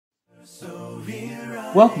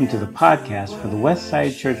Welcome to the podcast for the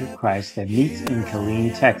Westside Church of Christ that meets in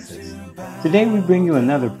Killeen, Texas. Today we bring you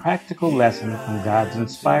another practical lesson from God's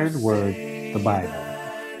inspired word, the Bible.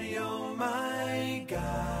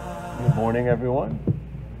 Good morning, everyone.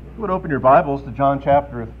 You would open your Bibles to John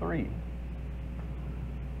chapter 3.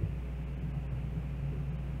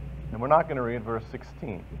 And we're not going to read verse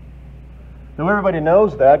 16. Now everybody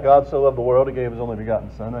knows that God so loved the world, He gave His only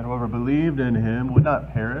begotten Son, that whoever believed in Him would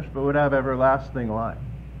not perish, but would have everlasting life.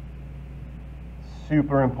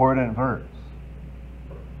 Super important verse.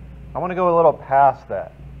 I want to go a little past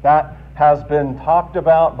that. That has been talked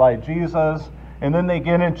about by Jesus, and then they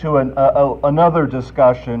get into another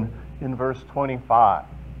discussion in verse 25.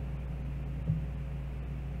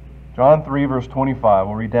 John 3, verse 25.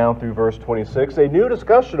 We'll read down through verse 26. A new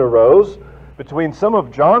discussion arose between some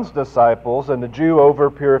of John's disciples and the Jew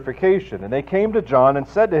over purification. And they came to John and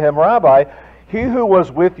said to him, Rabbi, he who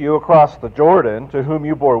was with you across the Jordan, to whom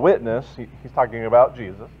you bore witness, he's talking about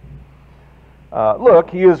Jesus,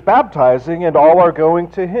 look, he is baptizing, and all are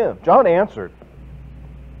going to him. John answered,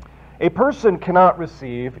 a person cannot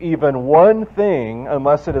receive even one thing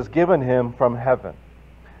unless it is given him from heaven.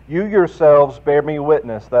 You yourselves bear me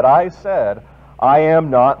witness that I said, I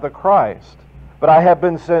am not the Christ, but I have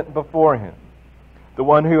been sent before him. The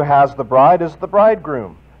one who has the bride is the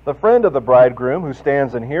bridegroom. The friend of the bridegroom who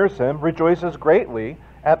stands and hears him rejoices greatly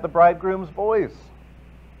at the bridegroom's voice.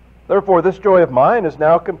 Therefore, this joy of mine is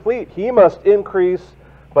now complete. He must increase,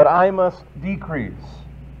 but I must decrease.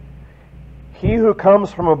 He who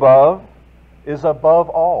comes from above is above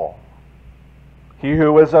all. He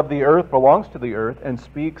who is of the earth belongs to the earth and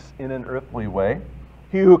speaks in an earthly way.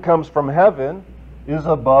 He who comes from heaven is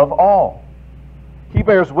above all. He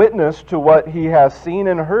bears witness to what he has seen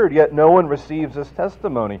and heard, yet no one receives his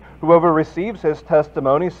testimony. Whoever receives his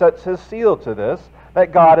testimony sets his seal to this,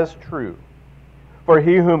 that God is true. For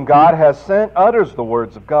he whom God has sent utters the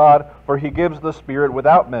words of God, for he gives the Spirit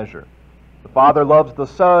without measure. The Father loves the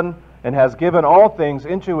Son, and has given all things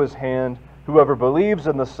into his hand. Whoever believes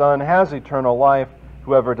in the Son has eternal life.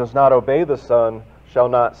 Whoever does not obey the Son shall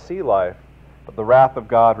not see life, but the wrath of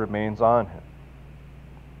God remains on him.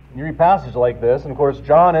 You read passages like this, and of course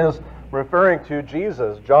John is referring to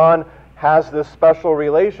Jesus. John has this special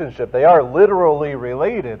relationship. They are literally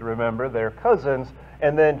related, remember, they're cousins.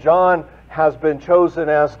 And then John has been chosen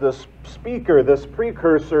as this speaker, this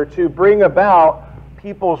precursor, to bring about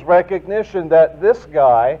people's recognition that this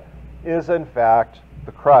guy is in fact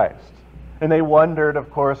the Christ. And they wondered,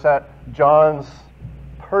 of course, at John's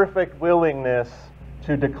perfect willingness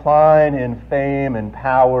to decline in fame and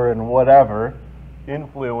power and whatever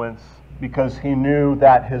influence, because he knew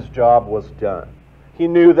that his job was done. He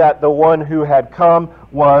knew that the one who had come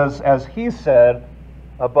was, as he said,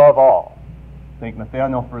 above all. Thank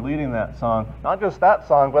Nathaniel for leading that song. Not just that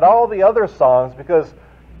song, but all the other songs, because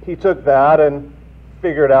he took that and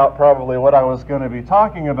figured out probably what I was going to be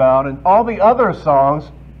talking about. And all the other songs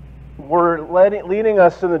were leading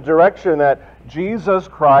us in the direction that Jesus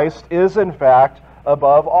Christ is in fact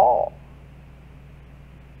above all.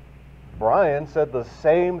 Brian said the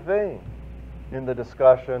same thing in the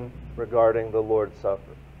discussion regarding the Lord's Supper.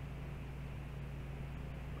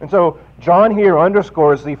 And so John here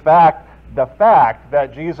underscores the fact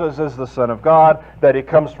that Jesus is the Son of God, that He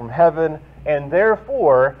comes from heaven, and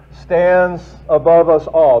therefore stands above us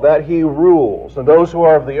all, that He rules. And those who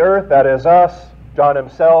are of the earth, that is us, John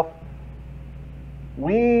himself,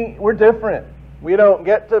 we're different. We don't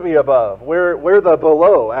get to be above. We're the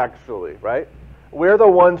below, actually, right? We're the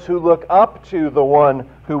ones who look up to the one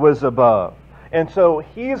who is above. And so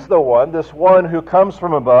He's the one, this one who comes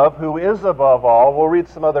from above, who is above all. We'll read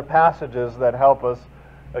some other passages that help us,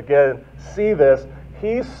 again, see this.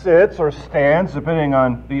 He sits or stands, depending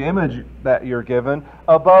on the image that you're given,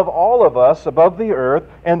 above all of us, above the earth,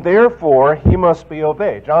 and therefore He must be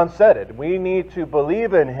obeyed. John said it. We need to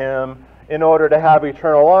believe in Him in order to have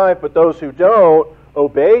eternal life, but those who don't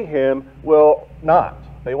obey Him will not.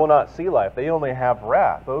 They will not see life. They only have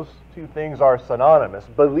wrath. Those two things are synonymous.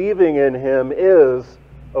 Believing in Him is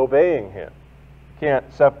obeying Him. Can't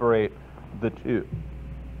separate the two.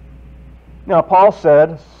 Now, Paul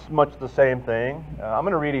said much the same thing. I'm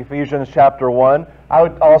going to read Ephesians chapter 1.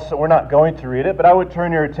 We're not going to read it, but I would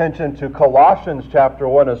turn your attention to Colossians chapter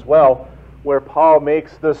 1 as well, where Paul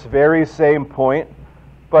makes this very same point.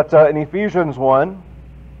 But in Ephesians 1,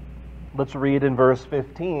 let's read in verse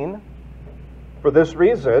 15. For this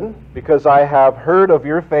reason, because I have heard of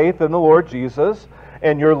your faith in the Lord Jesus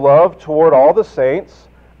and your love toward all the saints,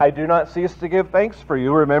 I do not cease to give thanks for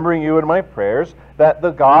you, remembering you in my prayers, that the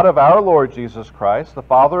God of our Lord Jesus Christ, the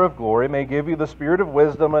Father of glory, may give you the spirit of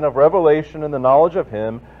wisdom and of revelation and the knowledge of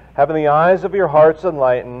him, having the eyes of your hearts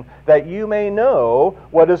enlightened, that you may know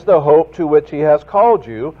what is the hope to which he has called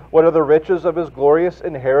you, what are the riches of his glorious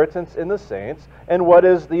inheritance in the saints, and what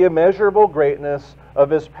is the immeasurable greatness of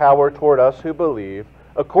his power toward us who believe,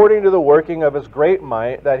 according to the working of his great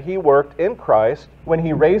might that he worked in Christ when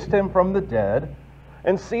he raised him from the dead,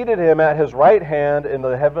 and seated him at his right hand in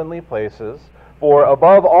the heavenly places, for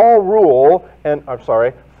above all rule, and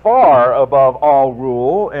far above all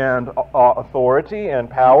rule and authority and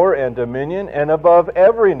power and dominion, and above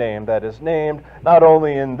every name that is named, not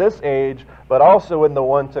only in this age, but also in the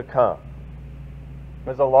one to come.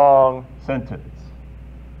 There's a long sentence.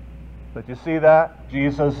 But you see that?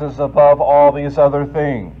 Jesus is above all these other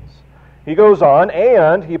things. He goes on,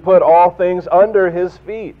 and he put all things under his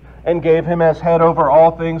feet, and gave him as head over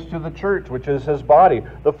all things to the church, which is his body,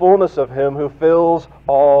 the fullness of him who fills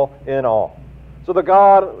all in all. So the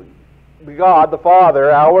God, the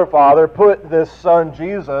Father, our Father, put this Son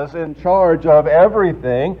Jesus in charge of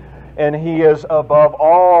everything, and he is above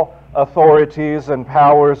all authorities and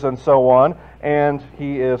powers and so on, and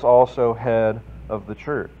he is also head of the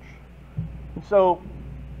church. And so,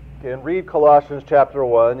 again, read Colossians chapter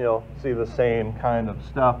 1, you'll see the same kind of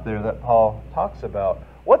stuff there that Paul talks about.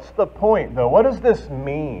 What's the point, though? What does this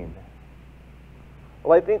mean?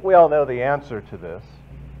 Well, I think we all know the answer to this.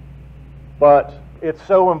 But it's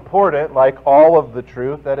so important, like all of the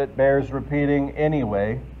truth, that it bears repeating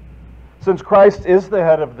anyway. Since Christ is the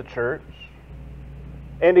head of the church,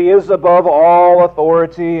 and he is above all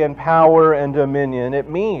authority and power and dominion, it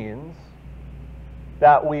means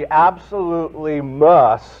that we absolutely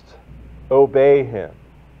must obey him.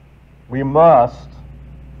 We must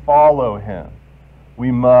follow him. We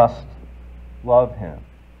must love him.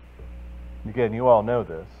 Again, you all know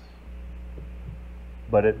this,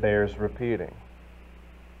 but it bears repeating.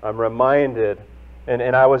 I'm reminded,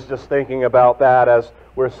 and I was just thinking about that as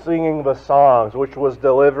we're singing the songs, which was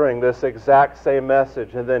delivering this exact same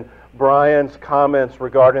message, and then Brian's comments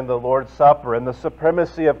regarding the Lord's Supper and the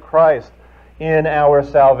supremacy of Christ in our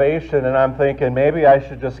salvation, and I'm thinking maybe I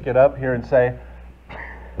should just get up here and say,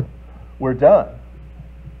 we're done.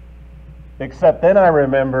 Except then I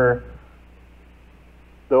remember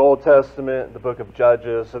the Old Testament, the book of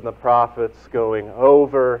Judges, and the prophets going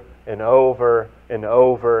over and over and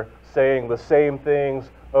over, saying the same things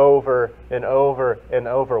over and over and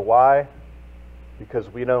over. Why? Because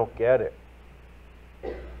we don't get it.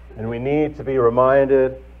 And we need to be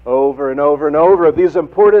reminded over and over and over of these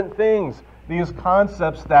important things, these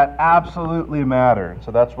concepts that absolutely matter. So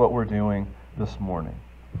that's what we're doing this morning.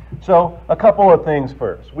 So, a couple of things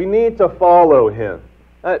first. We need to follow him.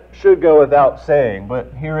 That should go without saying,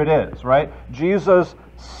 but here it is, right? Jesus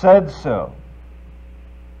said so.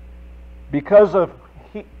 Because of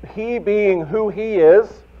he being who he is,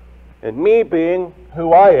 and me being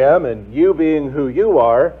who I am, and you being who you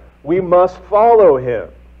are, we must follow him.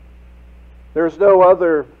 There's no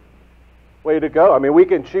other way to go. I mean, we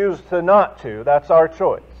can choose to not to. That's our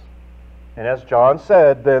choice. And as John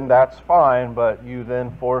said, then that's fine, but you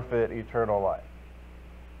then forfeit eternal life.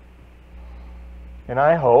 And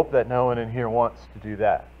I hope that no one in here wants to do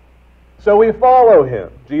that. So we follow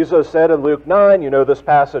him. Jesus said in Luke 9, you know this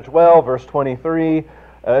passage well, verse 23,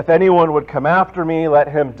 if anyone would come after me, let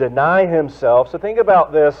him deny himself. So think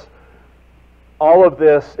about this, all of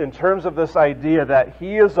this, in terms of this idea that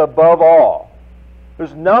he is above all.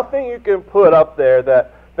 There's nothing you can put up there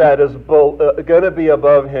that is going to be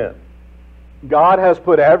above him. God has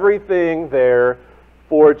put everything there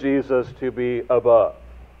for Jesus to be above,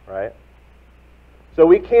 right? So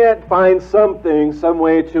we can't find something, some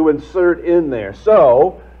way to insert in there.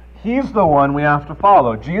 So he's the one we have to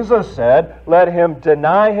follow. Jesus said, let him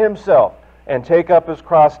deny himself and take up his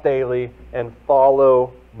cross daily and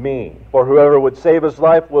follow me. For whoever would save his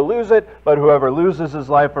life will lose it, but whoever loses his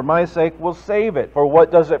life for my sake will save it. For what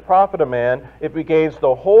does it profit a man if he gains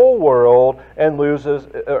the whole world and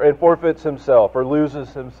forfeits himself or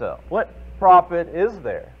loses himself? What profit is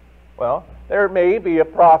there? Well, there may be a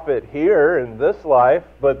profit here in this life,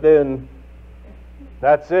 but then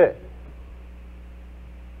that's it.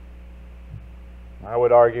 I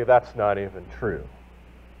would argue that's not even true.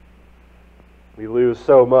 We lose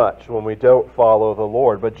so much when we don't follow the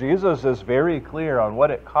Lord. But Jesus is very clear on what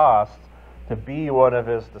it costs to be one of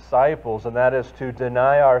his disciples, and that is to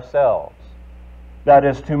deny ourselves. That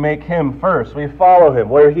is to make him first. We follow him.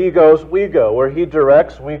 Where he goes, we go. Where he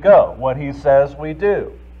directs, we go. What he says, we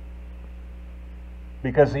do.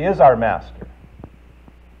 Because he is our master.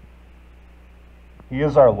 He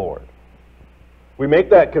is our Lord. We make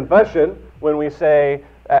that confession when we say,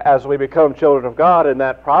 as we become children of God, in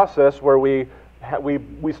that process where we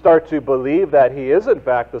start to believe that He is in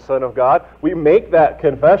fact the Son of God. We make that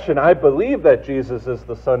confession, I believe that Jesus is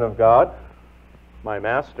the Son of God, my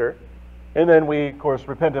Master. And then we, of course,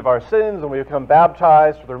 repent of our sins and we become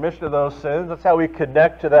baptized for the remission of those sins. That's how we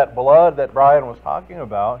connect to that blood that Brian was talking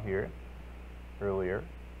about here earlier.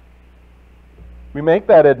 We make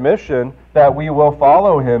that admission that we will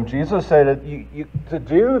follow Him. Jesus said that to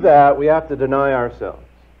do that, we have to deny ourselves.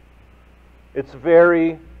 It's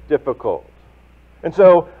very difficult. And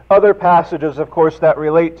so, other passages, of course, that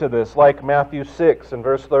relate to this, like Matthew 6 and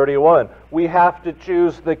verse 31. We have to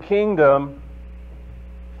choose the kingdom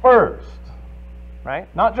first.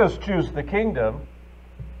 Right? Not just choose the kingdom.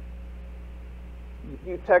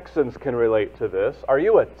 You Texans can relate to this. Are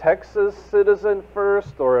you a Texas citizen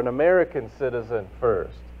first or an American citizen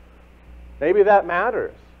first? Maybe that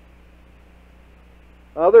matters.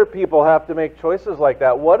 Other people have to make choices like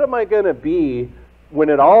that. What am I going to be when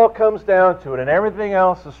it all comes down to it and everything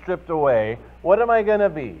else is stripped away? What am I going to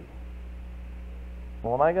be?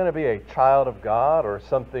 Well, am I going to be a child of God or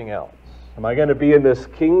something else? Am I going to be in this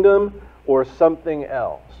kingdom or something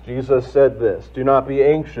else? Jesus said this, do not be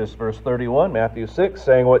anxious, verse 31, Matthew 6,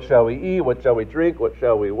 saying, what shall we eat, what shall we drink, what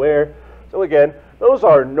shall we wear? So again, those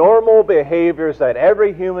are normal behaviors that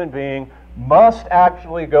every human being must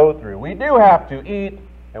actually go through. We do have to eat,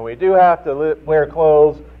 and we do have to wear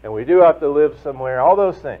clothes, and we do have to live somewhere, all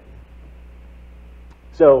those things.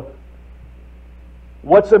 So,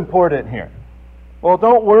 what's important here? Well,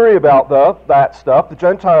 don't worry about that stuff. The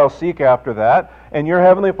Gentiles seek after that, and your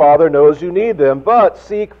heavenly Father knows you need them. But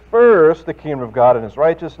seek first the kingdom of God and His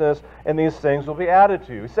righteousness, and these things will be added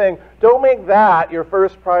to you. He's saying, don't make that your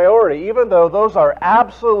first priority, even though those are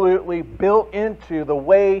absolutely built into the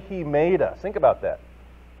way He made us. Think about that.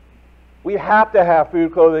 We have to have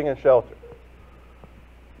food, clothing, and shelter.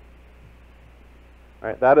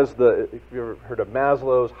 Right, that is if you've ever heard of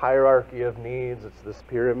Maslow's hierarchy of needs, it's this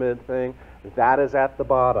pyramid thing. That is at the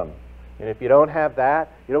bottom. And if you don't have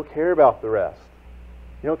that, you don't care about the rest.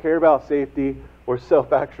 You don't care about safety or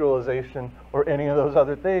self-actualization or any of those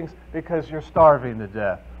other things because you're starving to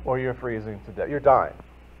death or you're freezing to death. You're dying.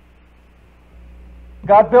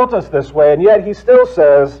 God built us this way, and yet He still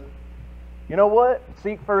says, you know what?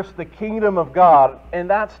 Seek first the kingdom of God, and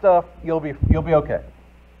that stuff, you'll be okay.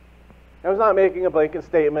 I was not making a blanket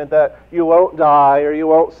statement that you won't die or you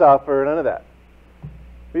won't suffer, none of that.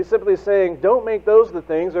 He's simply saying, don't make those the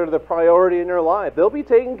things that are the priority in your life. They'll be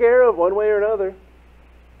taken care of one way or another.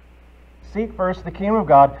 Seek first the kingdom of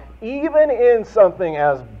God, even in something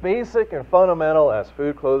as basic and fundamental as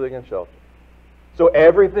food, clothing, and shelter. So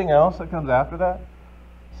everything else that comes after that,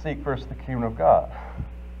 seek first the kingdom of God.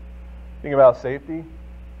 Thinking about safety,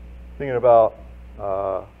 thinking about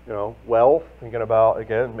wealth, thinking about,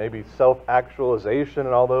 again, maybe self-actualization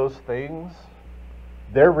and all those things.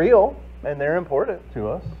 They're real and they're important to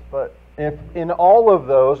us. But if in all of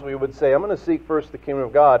those we would say, I'm going to seek first the kingdom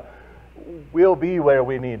of God, we'll be where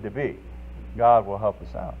we need to be. God will help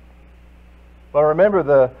us out. But remember,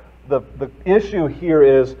 the issue here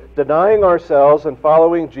is denying ourselves and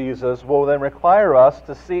following Jesus will then require us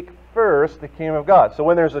to seek first the kingdom of God. So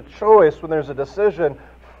when there's a choice, when there's a decision,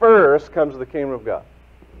 first comes the kingdom of God.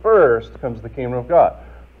 First comes the kingdom of God.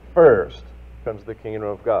 First comes the kingdom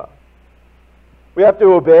of God. We have to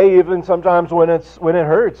obey even sometimes when it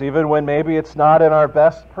hurts, even when maybe it's not in our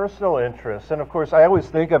best personal interests. And of course, I always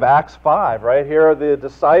think of Acts 5, right? Here are the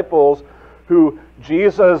disciples who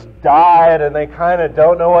Jesus died and they kind of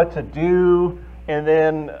don't know what to do. And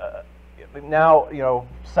then now,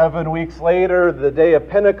 7 weeks later, the day of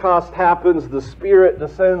Pentecost happens, the Spirit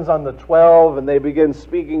descends on the 12 and they begin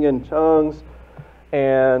speaking in tongues.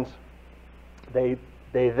 And they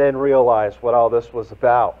then realized what all this was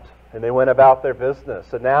about. And they went about their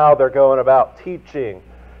business. And now they're going about teaching.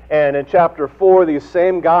 And in chapter 4, these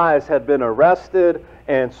same guys had been arrested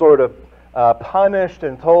and sort of punished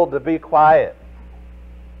and told to be quiet.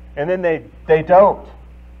 And then they don't.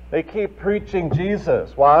 They keep preaching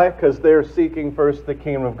Jesus. Why? Because they're seeking first the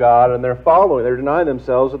kingdom of God and they're following. They're denying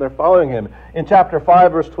themselves and they're following Him. In chapter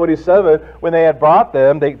 5, verse 27, when they had brought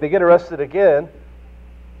them, they get arrested again.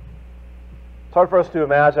 It's hard for us to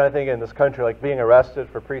imagine, I think, in this country, like being arrested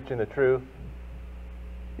for preaching the truth.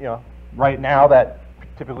 Right now that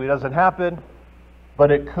typically doesn't happen,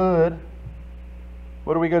 but it could.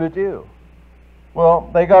 What are we going to do? Well,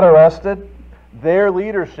 they got arrested. Their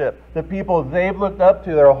leadership, the people they've looked up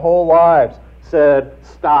to their whole lives, said,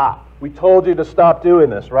 stop. We told you to stop doing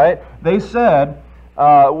this, right? They said,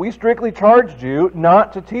 we strictly charged you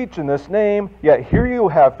not to teach in this name, yet here you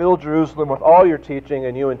have filled Jerusalem with all your teaching,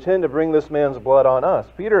 and you intend to bring this man's blood on us.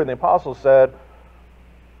 Peter and the apostles said,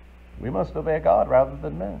 we must obey God rather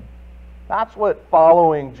than men. That's what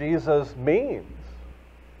following Jesus means.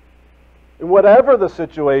 In whatever the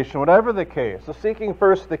situation, whatever the case, so seeking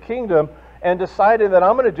first the kingdom and deciding that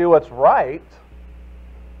I'm going to do what's right,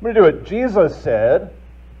 I'm going to do what Jesus said,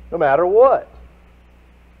 no matter what.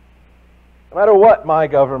 No matter what my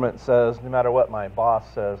government says, no matter what my boss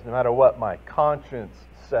says, no matter what my conscience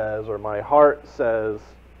says or my heart says,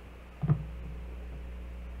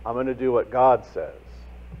 I'm going to do what God says.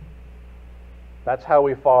 That's how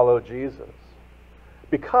we follow Jesus.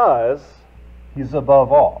 Because He's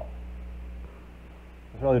above all.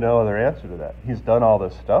 There's really no other answer to that. He's done all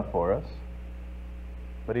this stuff for us,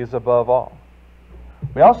 but He's above all.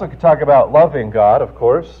 We also could talk about loving God, of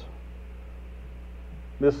course.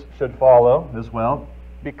 This should follow as well,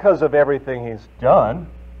 because of everything He's done.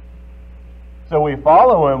 So we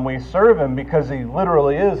follow Him, we serve Him, because He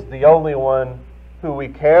literally is the only one who we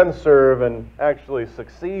can serve and actually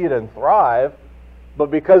succeed and thrive. But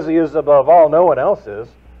because He is above all, no one else is.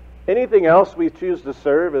 Anything else we choose to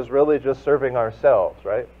serve is really just serving ourselves,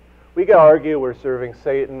 right? We can argue we're serving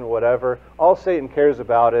Satan, whatever. All Satan cares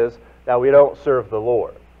about is that we don't serve the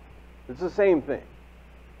Lord. It's the same thing.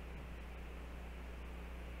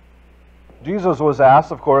 Jesus was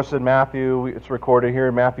asked, of course, in Matthew, it's recorded here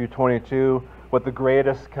in Matthew 22, what the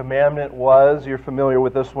greatest commandment was. You're familiar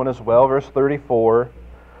with this one as well, verse 34.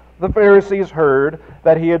 The Pharisees heard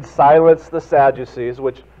that He had silenced the Sadducees,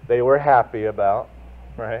 which they were happy about,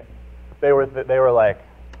 right? They were like,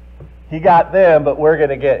 He got them, but we're going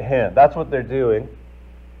to get him. That's what they're doing.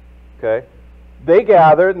 Okay? They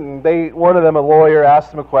gathered, and one of them, a lawyer,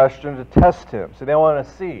 asked him a question to test him. So they want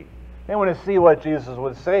to see. They want to see what Jesus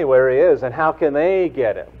would say, where He is, and how can they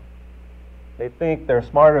get Him. They think they're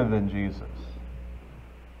smarter than Jesus.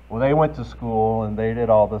 Well, they went to school, and they did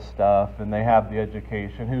all this stuff, and they have the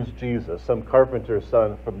education. Who's Jesus? Some carpenter's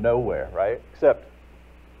son from nowhere, right? Except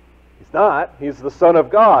He's not. He's the Son of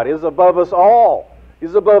God. He's above us all.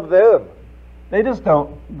 He's above them. They just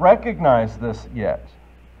don't recognize this yet.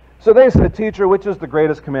 So they said, Teacher, which is the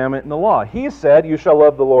greatest commandment in the law? He said, you shall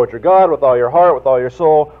love the Lord your God with all your heart, with all your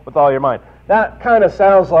soul, with all your mind. That kind of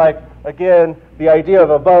sounds like, again, the idea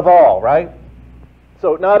of above all, right?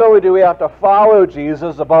 So not only do we have to follow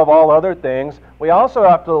Jesus above all other things, we also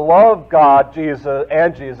have to love God, Jesus,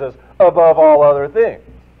 and Jesus above all other things,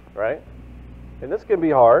 right? And this can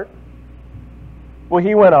be hard. Well,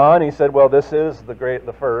 he went on, he said, well, this is the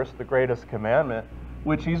greatest commandment,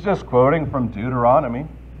 which he's just quoting from Deuteronomy.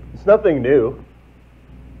 It's nothing new.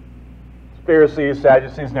 Pharisees,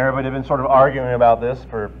 Sadducees, and everybody have been sort of arguing about this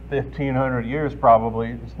for 1,500 years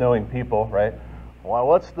probably, just knowing people, right? Well,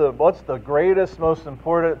 what's the greatest, most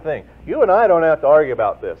important thing? You and I don't have to argue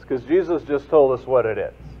about this, because Jesus just told us what it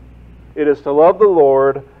is. It is to love the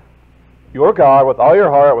Lord your God with all your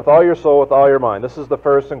heart, with all your soul, with all your mind. This is the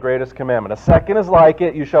first and greatest commandment. A second is like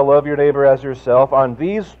it, you shall love your neighbor as yourself. On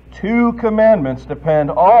these two commandments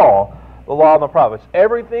depend all the law and the prophets.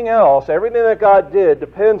 Everything else, everything that God did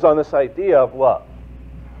depends on this idea of love.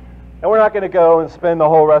 And we're not going to go and spend the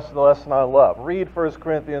whole rest of the lesson on love. Read 1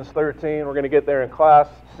 Corinthians 13. We're going to get there in class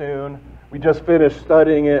soon. We just finished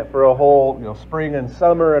studying it for a whole spring and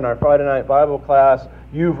summer in our Friday night Bible class.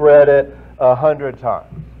 You've read it 100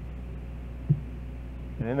 times.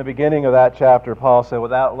 And in the beginning of that chapter, Paul said,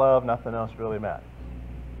 without love, nothing else really matters.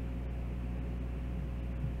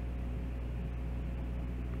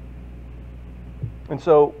 And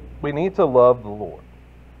so we need to love the Lord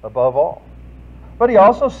above all. But he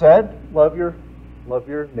also said, love your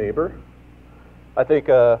neighbor. I think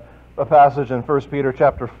a passage in 1 Peter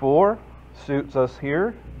chapter 4 suits us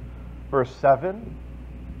here. Verse 7.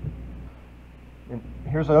 And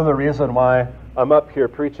here's another reason why I'm up here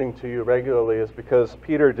preaching to you regularly, is because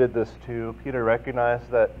Peter did this too. Peter recognized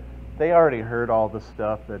that they already heard all the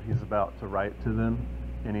stuff that he's about to write to them.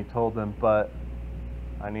 And he told them, but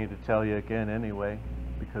I need to tell you again anyway,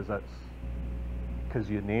 because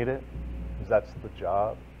you need it. Because that's the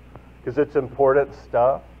job. Because it's important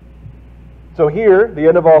stuff. So here, the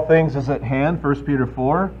end of all things is at hand. 1 Peter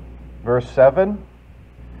 4, verse 7.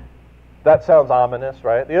 That sounds ominous,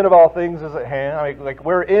 right? The end of all things is at hand. I mean, like,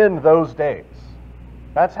 we're in those days.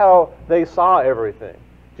 That's how they saw everything.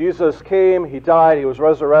 Jesus came, He died, He was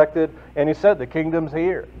resurrected, and He said the kingdom's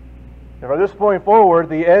here. And from this point forward,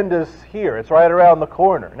 the end is here. It's right around the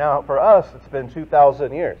corner. Now, for us, it's been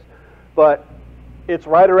 2,000 years. But it's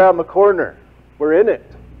right around the corner. We're in it.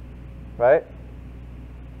 Right?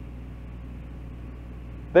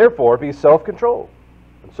 Therefore, be self-controlled.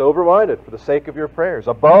 sober-minded for the sake of your prayers.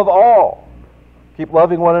 Above all, keep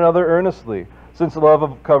loving one another earnestly, since the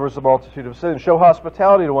love covers a multitude of sins. Show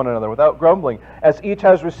hospitality to one another without grumbling. As each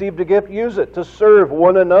has received a gift, use it to serve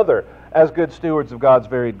one another as good stewards of God's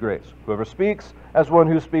varied grace. Whoever speaks, as one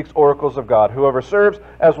who speaks oracles of God. Whoever serves,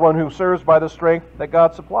 as one who serves by the strength that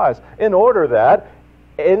God supplies, in order that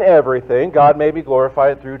in everything God may be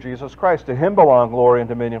glorified through Jesus Christ. To Him belong glory and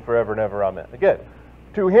dominion forever and ever. Amen. Again,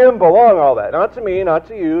 to Him belong all that. Not to me, not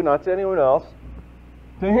to you, not to anyone else.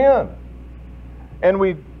 To Him. And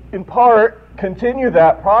we, in part, continue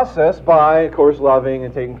that process by, of course, loving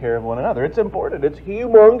and taking care of one another. It's important. It's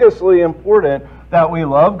humongously important that we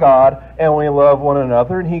love God and we love one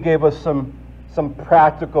another. And He gave us some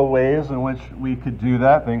practical ways in which we could do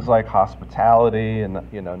that. Things like hospitality and,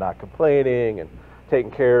 not complaining and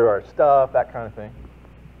taking care of our stuff, that kind of thing.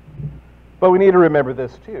 But we need to remember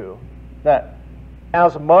this too, that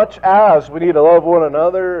as much as we need to love one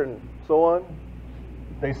another and so on,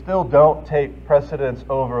 they still don't take precedence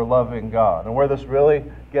over loving God. And where this really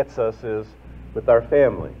gets us is with our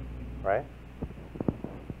family, right?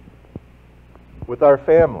 With our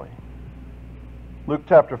family. Luke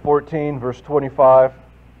chapter 14, verse 25.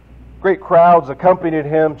 Great crowds accompanied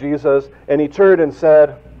Him, Jesus, and He turned and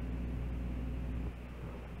said,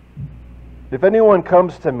 "If anyone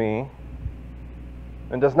comes to me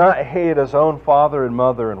and does not hate his own father and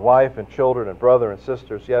mother and wife and children and brother and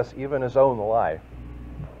sisters, yes, even his own life,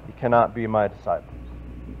 he cannot be my disciples."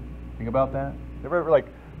 Think about that? Ever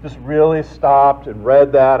just really stopped and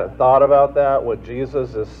read that and thought about that, what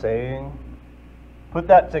Jesus is saying? Put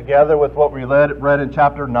that together with what we read in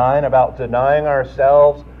chapter 9 about denying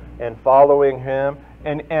ourselves and following Him.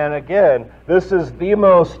 And again, this is the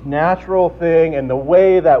most natural thing in the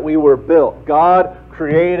way that we were built. God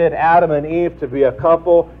created Adam and Eve to be a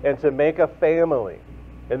couple and to make a family.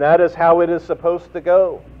 And that is how it is supposed to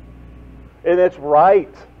go. And it's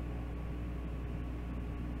right.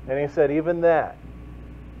 And He said, even that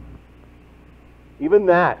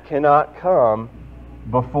cannot come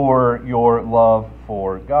before your love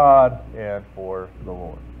for God and for the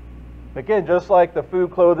Lord. Again, just like the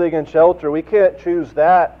food, clothing, and shelter, we can't choose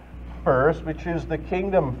that first. We choose the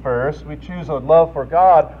kingdom first. We choose a love for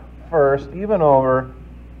God first, even over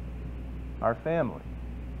our family.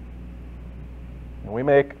 And we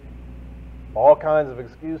make all kinds of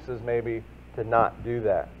excuses maybe to not do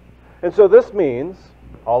that. And so this means,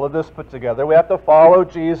 all of this put together, we have to follow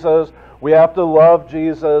Jesus. We have to love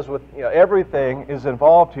Jesus. With everything is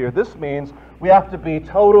involved here. This means we have to be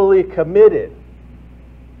totally committed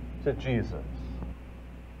to Jesus.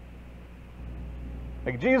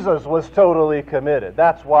 Like Jesus was totally committed.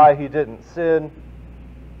 That's why He didn't sin.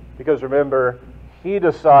 Because remember, He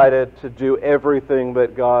decided to do everything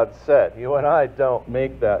that God said. You and I don't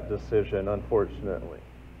make that decision, unfortunately.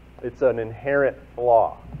 It's an inherent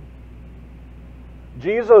flaw.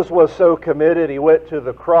 Jesus was so committed, He went to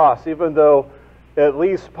the cross, even though at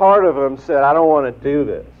least part of Him said, I don't want to do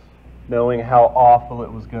this, knowing how awful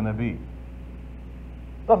it was going to be.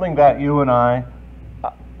 Something that you and I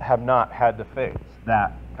have not had to face,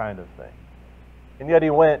 that kind of thing. And yet He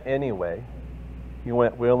went anyway. He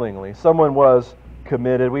went willingly. Someone was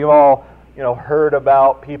committed. We've all, heard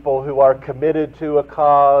about people who are committed to a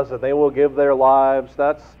cause and they will give their lives.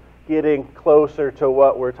 That's getting closer to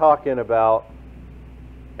what we're talking about.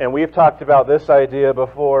 And we've talked about this idea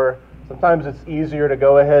before. Sometimes it's easier to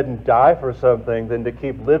go ahead and die for something than to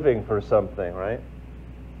keep living for something, right?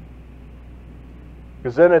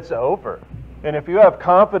 Because then it's over. And if you have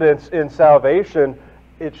confidence in salvation,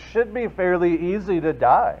 it should be fairly easy to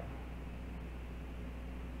die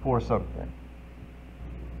for something.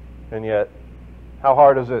 And yet, how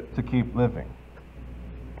hard is it to keep living?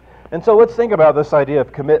 And so let's think about this idea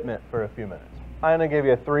of commitment for a few minutes. I'm going to give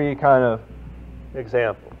you 3 kind of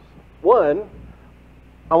examples. One,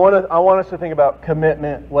 I want us to think about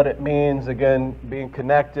commitment, what it means, again, being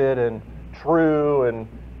connected and true and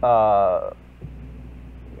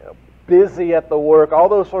busy at the work, all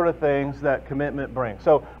those sort of things that commitment brings.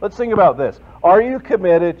 So let's think about this. Are you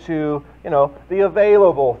committed to, the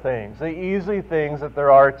available things, the easy things that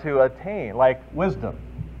there are to attain, like wisdom?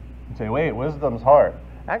 You say, wait, wisdom's hard.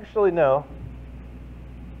 Actually, no.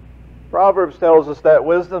 Proverbs tells us that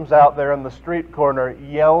wisdom's out there in the street corner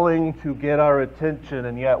yelling to get our attention,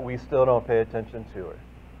 and yet we still don't pay attention to her.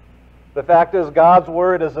 The fact is, God's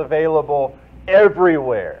Word is available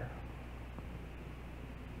everywhere.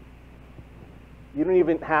 You don't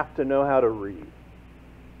even have to know how to read.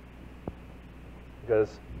 Because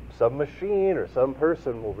some machine or some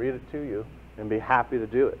person will read it to you and be happy to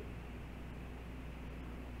do it.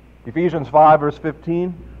 Ephesians 5, verse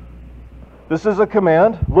 15. This is a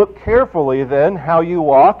command. Look carefully then how you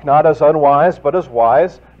walk, not as unwise, but as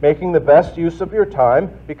wise, making the best use of your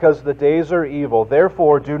time, because the days are evil.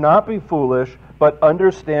 Therefore, do not be foolish, but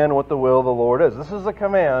understand what the will of the Lord is. This is a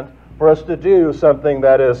command for us to do something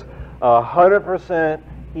that is 100%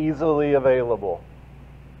 easily available.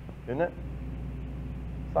 Isn't it?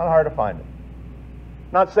 It's not hard to find it.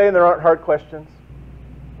 I'm not saying there aren't hard questions.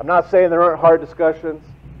 I'm not saying there aren't hard discussions.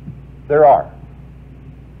 There are.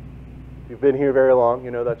 If you've been here very long,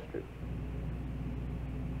 you know that's true.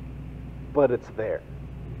 But it's there.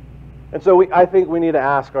 And so I think we need to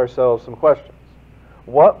ask ourselves some questions.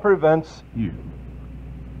 What prevents you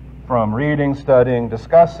from reading, studying,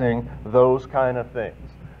 discussing those kind of things?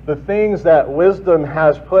 The things that wisdom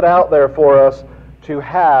has put out there for us to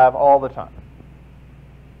have all the time.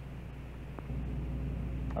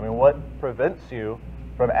 I mean, what prevents you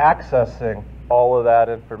from accessing all of that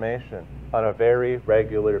information on a very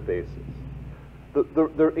regular basis?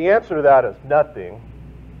 The answer to that is nothing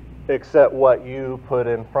except what you put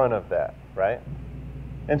in front of that, right?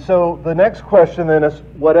 And so the next question then is,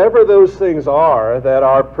 whatever those things are that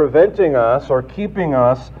are preventing us or keeping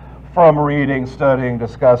us from reading, studying,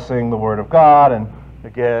 discussing the Word of God, and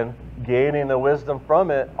again, gaining the wisdom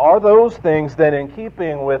from it, are those things then in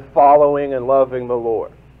keeping with following and loving the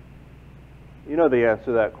Lord? You know the answer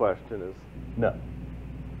to that question is no.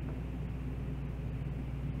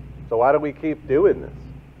 So why do we keep doing this?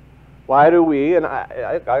 Why do we, and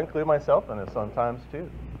I include myself in this sometimes too.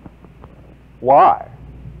 Why?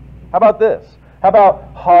 How about this? How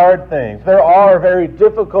about hard things? There are very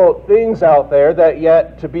difficult things out there that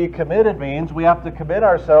yet to be committed means we have to commit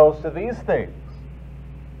ourselves to these things.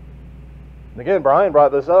 And again, Brian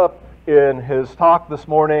brought this up in his talk this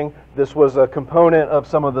morning. This was a component of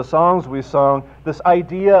some of the songs we sung. This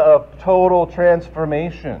idea of total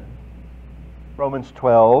transformation. Romans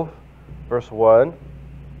 12, verse 1.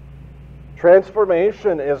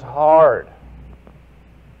 Transformation is hard.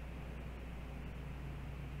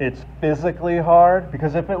 It's physically hard,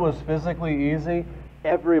 because if it was physically easy,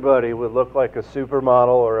 everybody would look like a supermodel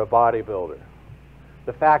or a bodybuilder.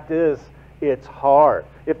 The fact is, it's hard.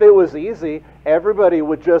 If it was easy, everybody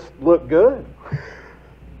would just look good.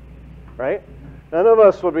 Right? None of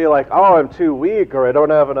us would be like, oh, I'm too weak, or I don't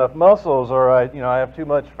have enough muscles, or I have too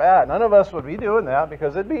much fat. None of us would be doing that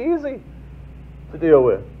because it'd be easy to deal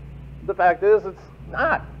with. The fact is, it's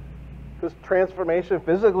not. Because transformation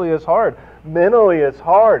physically is hard. Mentally, it's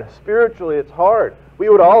hard. Spiritually, it's hard. We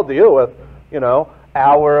would all deal with,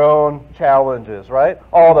 our own challenges, right?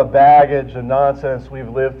 All the baggage and nonsense we've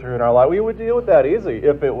lived through in our life. We would deal with that easy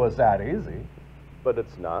if it was that easy. But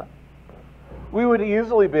it's not. We would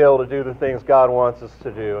easily be able to do the things God wants us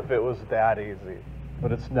to do if it was that easy.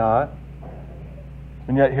 But it's not.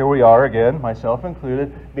 And yet here we are again, myself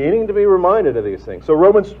included, needing to be reminded of these things. So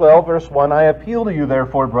Romans 12, verse 1, I appeal to you,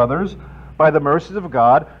 therefore, brothers, by the mercies of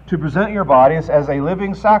God, to present your bodies as a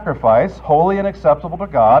living sacrifice, holy and acceptable to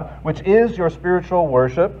God, which is your spiritual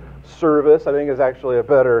worship. Service, I think, is actually a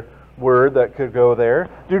better word that could go there.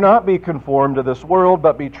 Do not be conformed to this world,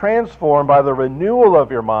 but be transformed by the renewal of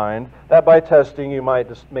your mind, that by testing you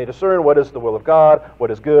may discern what is the will of God, what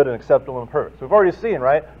is good and acceptable and perfect. So we've already seen,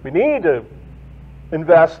 right? We need to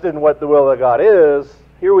invest in what the will of God is.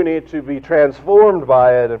 Here we need to be transformed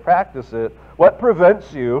by it and practice it. What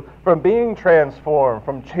prevents you from being transformed,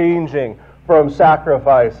 from changing, from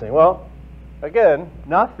sacrificing? Well, again,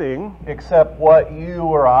 nothing except what you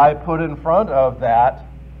or I put in front of that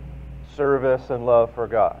service and love for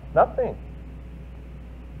God. Nothing.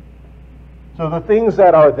 So the things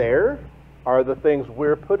that are there are the things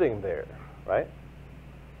we're putting there, right?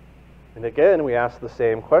 And again, we ask the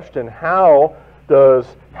same question. How does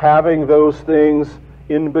having those things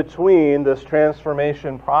in between this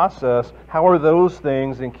transformation process, how are those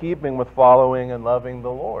things in keeping with following and loving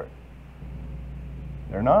the Lord?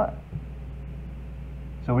 They're not.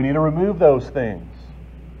 So we need to remove those things.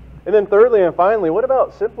 And then thirdly and finally, what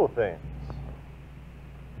about simple things?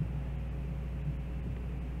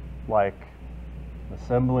 Like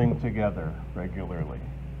assembling together regularly.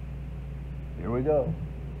 Here we go.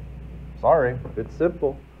 Sorry, it's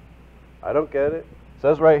simple. I don't get it. It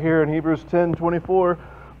says right here in Hebrews 10:24,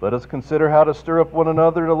 let us consider how to stir up one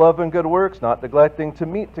another to love and good works, not neglecting to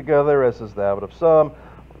meet together, as is the habit of some,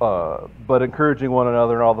 but encouraging one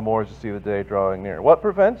another, and all the more as you see the day drawing near. What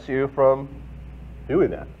prevents you from doing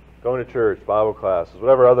that? Going to church, Bible classes,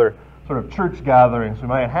 whatever other sort of church gatherings we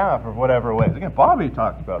might have, or whatever ways. Again, Bobby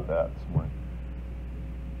talked about that this morning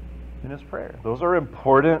in his prayer. Those are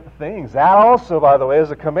important things. That also, by the way,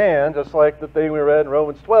 is a command, just like the thing we read in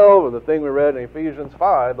Romans 12 or the thing we read in Ephesians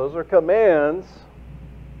 5. Those are commands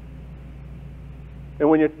And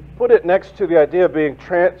when you put it next to the idea of being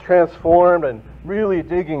transformed and really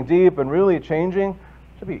digging deep and really changing,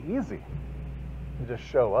 it should be easy to just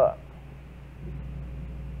show up.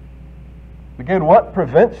 Again, what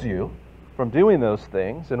prevents you from doing those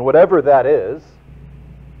things, and whatever that is,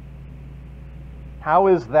 how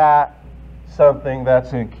is that something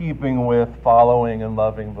that's in keeping with following and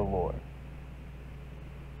loving the Lord?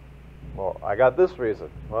 Well, I got this reason.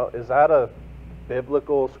 Well, is that a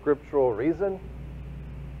biblical, scriptural reason?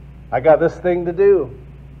 I got this thing to do.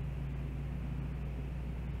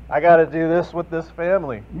 I got to do this with this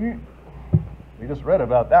family. We just read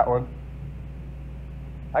about that one.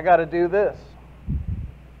 I got to do this.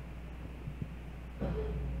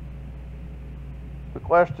 The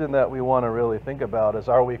question that we want to really think about is,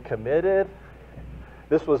 are we committed?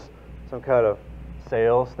 This was some kind of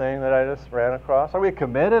sales thing that I just ran across. Are we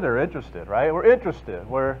committed or interested, right? We're interested.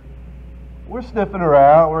 We're sniffing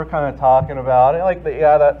around. We're kind of talking about it. Like,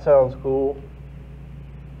 yeah, that sounds cool.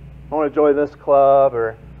 I want to join this club,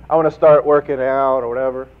 or I want to start working out, or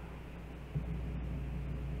whatever.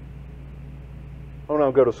 I want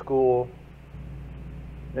to go to school.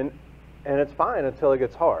 And it's fine until it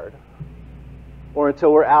gets hard. Or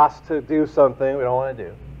until we're asked to do something we don't want to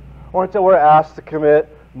do. Or until we're asked to commit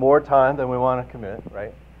more time than we want to commit,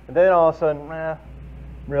 right? And then all of a sudden,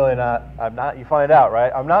 really not, I'm not, you find out,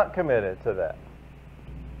 right? I'm not committed to that.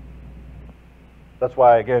 That's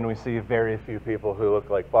why, again, we see very few people who look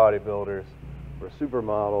like bodybuilders or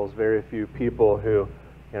supermodels, very few people who,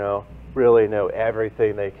 really know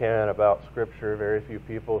everything they can about Scripture, very few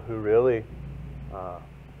people who really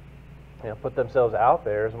put themselves out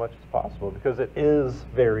there as much as possible, because it is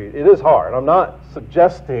hard. I'm not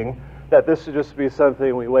suggesting that this should just be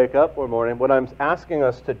something we wake up one morning. What I'm asking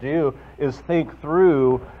us to do is think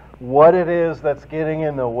through what it is that's getting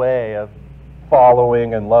in the way of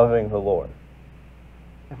following and loving the Lord.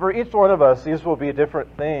 And for each one of us, these will be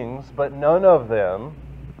different things, but none of them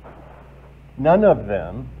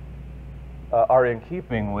are in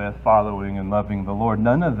keeping with following and loving the Lord.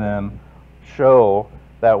 None of them show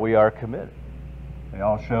that we are committed. They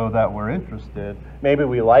all show that we're interested. Maybe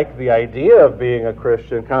we like the idea of being a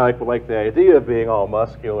Christian, kind of like we like the idea of being all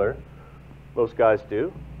muscular. Most guys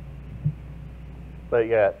do. But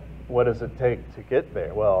yet, what does it take to get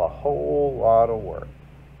there? Well, a whole lot of work,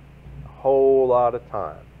 a whole lot of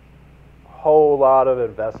time, a whole lot of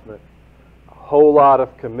investment, a whole lot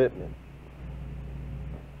of commitment.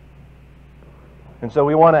 And so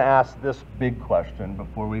we want to ask this big question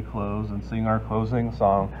before we close and sing our closing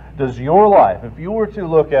song. Does your life, if you were to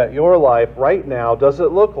look at your life right now, does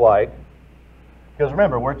it look like, because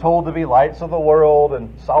remember, we're told to be lights of the world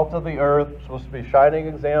and salt of the earth, we're supposed to be shining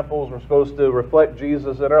examples, we're supposed to reflect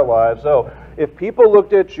Jesus in our lives. So if people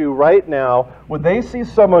looked at you right now, would they see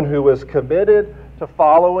someone who is committed to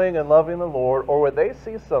following and loving the Lord, or would they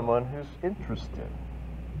see someone who's interested?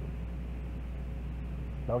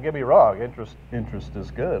 Don't get me wrong, interest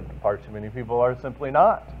is good. Far too many people are simply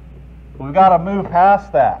not. But we've got to move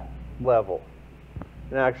past that level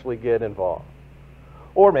and actually get involved.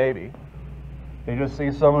 Or maybe they just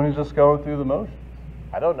see someone who's just going through the motions.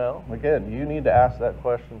 I don't know. Again, you need to ask that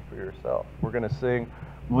question for yourself. We're going to sing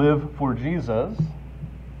Live for Jesus,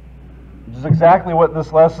 which is exactly what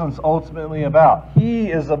this lesson's ultimately about.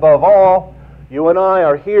 He is above all. You and I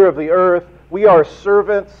are here of the earth. We are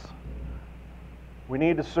servants. We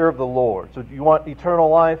need to serve the Lord. So if you want eternal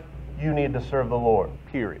life, you need to serve the Lord,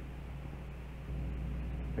 period.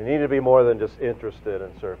 We need to be more than just interested in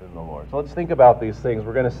serving the Lord. So let's think about these things.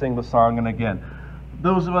 We're going to sing the song, and again,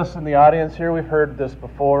 those of us in the audience here, we've heard this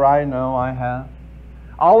before. I know I have.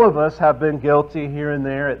 All of us have been guilty here and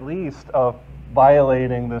there, at least, of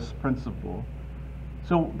violating this principle.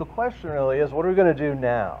 So the question really is, what are we going to do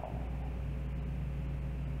now?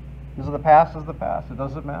 Because the past is the past. It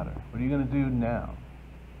doesn't matter. What are you going to do now?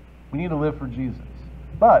 We need to live for Jesus.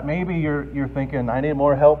 But maybe you're thinking, I need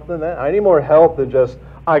more help than that. I need more help than just,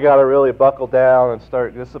 I got to really buckle down and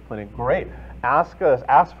start disciplining. Great. Ask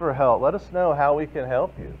for help. Let us know how we can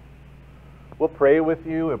help you. We'll pray with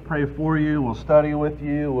you. We'll pray for you. We'll study with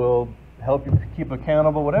you. We'll help you keep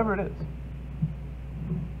accountable, whatever it is.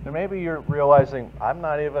 Or maybe you're realizing, I'm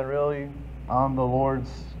not even really on the Lord's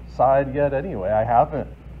side yet anyway. I haven't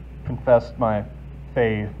confessed my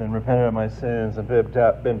faith and repented of my sins and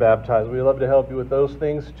been baptized. We'd love to help you with those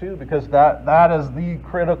things too, because that is the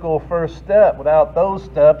critical first step. Without those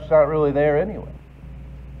steps, not really there anyway.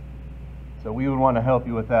 So we would want to help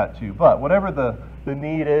you with that too. But whatever the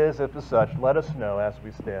need is, if as such, let us know as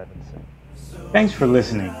we stand and sing. Thanks for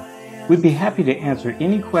listening. We'd be happy to answer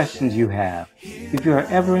any questions you have. If you are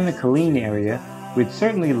ever in the Killeen area, We'd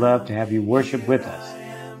certainly love to have you worship with us.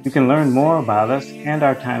 You can learn more about us and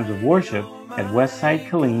our times of worship at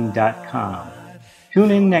westsidekilleen.com.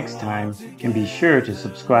 Tune in next time and be sure to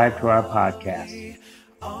subscribe to our podcast.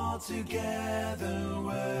 Altogether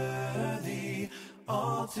worthy,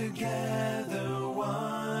 altogether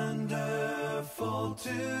wonderful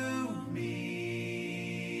to